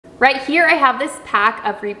Right here I have this pack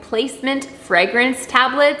of replacement fragrance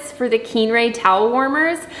tablets for the Keenray Towel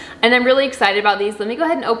Warmers, and I'm really excited about these. Let me go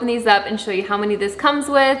ahead and open these up and show you how many this comes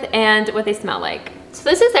with and what they smell like. So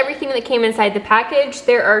this is everything that came inside the package.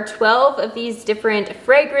 There are 12 of these different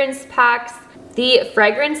fragrance packs. The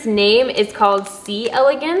fragrance name is called Sea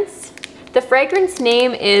Elegance. The fragrance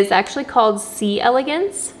name is actually called Sea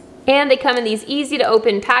Elegance. And they come in these easy to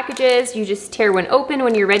open packages. You just tear one open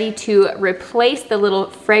when you're ready to replace the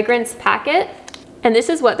little fragrance packet. And this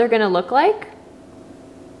is what they're gonna look like.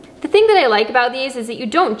 The thing that I like about these is that you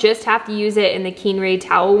don't just have to use it in the Keenray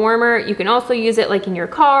Towel Warmer. You can also use it like in your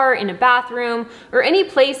car, in a bathroom, or any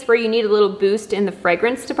place where you need a little boost in the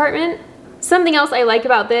fragrance department. Something else I like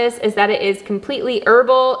about this is that it is completely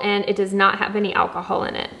herbal and it does not have any alcohol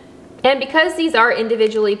in it. And because these are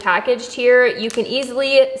individually packaged here, you can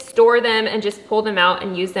easily store them and just pull them out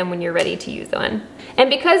and use them when you're ready to use one. And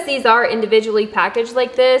because these are individually packaged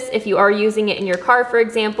like this, if you are using it in your car, for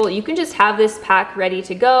example, you can just have this pack ready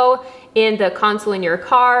to go in the console in your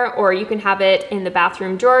car, or you can have it in the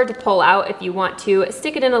bathroom drawer to pull out if you want to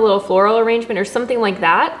stick it in a little floral arrangement or something like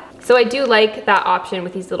that. So I do like that option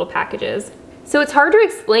with these little packages. So it's hard to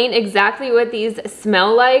explain exactly what these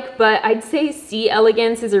smell like, but I'd say Sea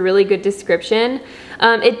Elegance is a really good description.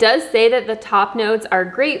 It does say that the top notes are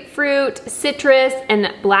grapefruit, citrus,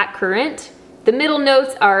 and black currant. The middle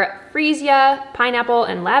notes are freesia, pineapple,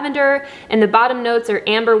 and lavender, and the bottom notes are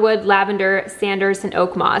amberwood, lavender, sanders, and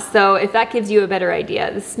oak moss. So if that gives you a better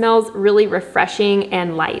idea, this smells really refreshing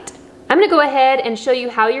and light. I'm gonna go ahead and show you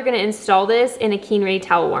how you're gonna install this in a Keenray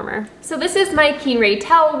Towel Warmer. So this is my Keenray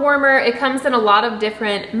Towel Warmer. It comes in a lot of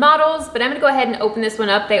different models, but I'm gonna go ahead and open this one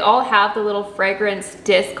up. They all have the little fragrance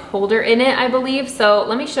disc holder in it, I believe. So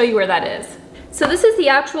let me show you where that is. So this is the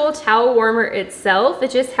actual towel warmer itself.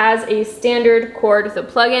 It just has a standard cord with a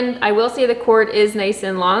plug-in. I will say the cord is nice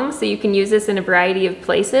and long, so you can use this in a variety of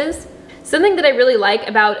places. Something that I really like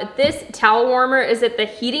about this towel warmer is that the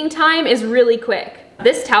heating time is really quick.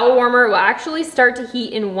 This towel warmer will actually start to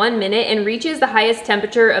heat in 1 minute and reaches the highest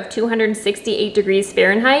temperature of 268 degrees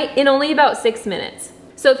Fahrenheit in only about 6 minutes.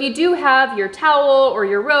 So if you do have your towel or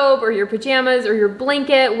your robe or your pajamas or your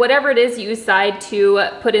blanket, whatever it is you decide to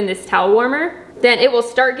put in this towel warmer, then it will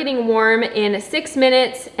start getting warm in 6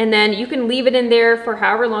 minutes, and then you can leave it in there for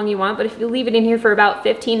however long you want. But if you leave it in here for about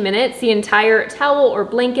 15 minutes, the entire towel or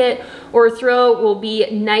blanket or throw will be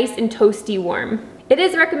nice and toasty warm. It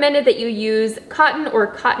is recommended that you use cotton or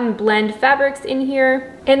cotton blend fabrics in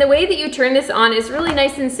here. And the way that you turn this on is really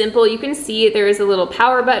nice and simple. You can see there is a little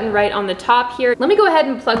power button right on the top here. Let me go ahead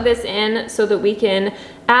and plug this in so that we can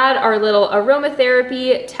add our little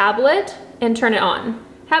aromatherapy tablet and turn it on.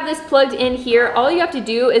 Have this plugged in here. All you have to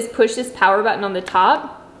do is push this power button on the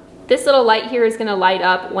top. This little light here is gonna light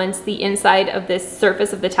up once the inside of this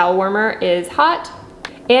surface of the towel warmer is hot.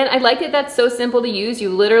 And I like that that's so simple to use. You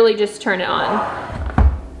literally just turn it on.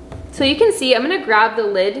 So you can see, I'm gonna grab the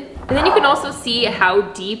lid, and then you can also see how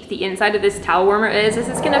deep the inside of this towel warmer is. This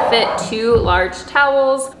is gonna fit 2 large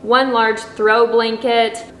towels, 1 large throw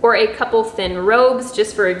blanket, or a couple thin robes,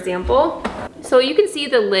 just for example. So you can see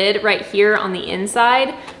the lid right here on the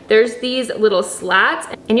inside. There's these little slats,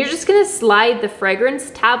 and you're just gonna slide the fragrance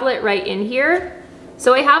tablet right in here.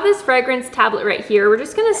 So I have this fragrance tablet right here. We're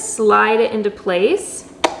just gonna slide it into place.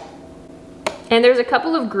 And there's a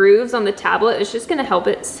couple of grooves on the tablet. It's just gonna help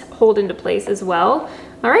it hold into place as well.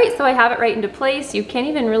 All right, so I have it right into place. You can't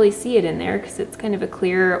even really see it in there because it's kind of a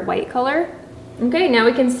clear white color. Okay, now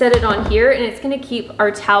we can set it on here, and it's gonna keep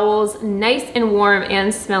our towels nice and warm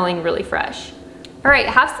and smelling really fresh. All right,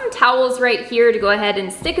 I have some towels right here to go ahead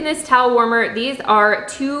and stick in this towel warmer. These are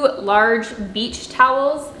 2 large beach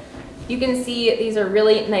towels. You can see these are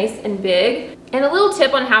really nice and big. And a little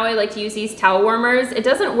tip on how I like to use these towel warmers, it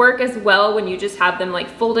doesn't work as well when you just have them like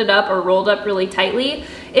folded up or rolled up really tightly.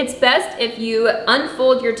 It's best if you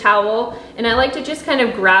unfold your towel, and I like to just kind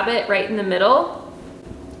of grab it right in the middle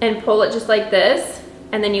and pull it just like this.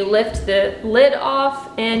 And then you lift the lid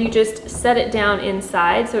off and you just set it down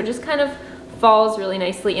inside, so it just kind of falls really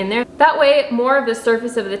nicely in there. That way, more of the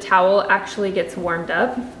surface of the towel actually gets warmed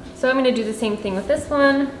up. So I'm gonna do the same thing with this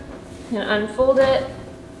one. I'm gonna unfold it,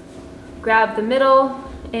 grab the middle,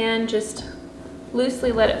 and just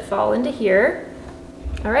loosely let it fall into here.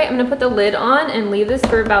 All right, I'm gonna put the lid on and leave this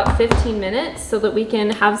for about 15 minutes so that we can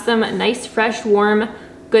have some nice, fresh, warm,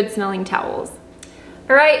 good smelling towels.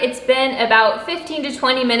 All right, it's been about 15 to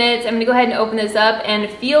 20 minutes. I'm gonna go ahead and open this up and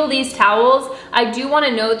feel these towels. I do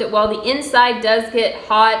wanna note that while the inside does get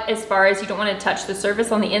hot, as far as you don't wanna touch the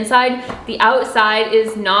surface on the inside, the outside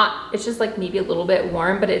is not, it's just like maybe a little bit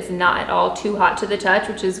warm, but it's not at all too hot to the touch,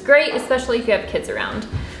 which is great, especially if you have kids around.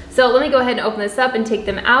 So let me go ahead and open this up and take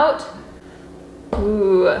them out.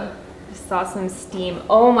 Ooh, I saw some steam.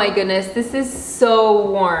 Oh my goodness, this is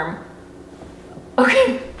so warm.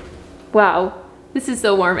 Okay, wow, this is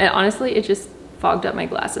so warm. And honestly, it just fogged up my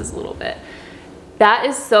glasses a little bit. That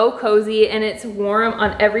is so cozy, and it's warm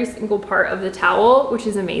on every single part of the towel, which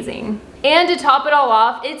is amazing. And to top it all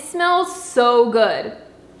off, it smells so good.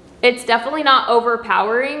 It's definitely not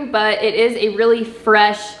overpowering, but it is a really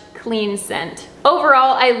fresh, clean scent.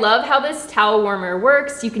 Overall, I love how this towel warmer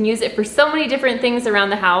works. You can use it for so many different things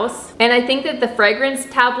around the house. And I think that the fragrance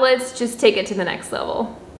tablets just take it to the next level.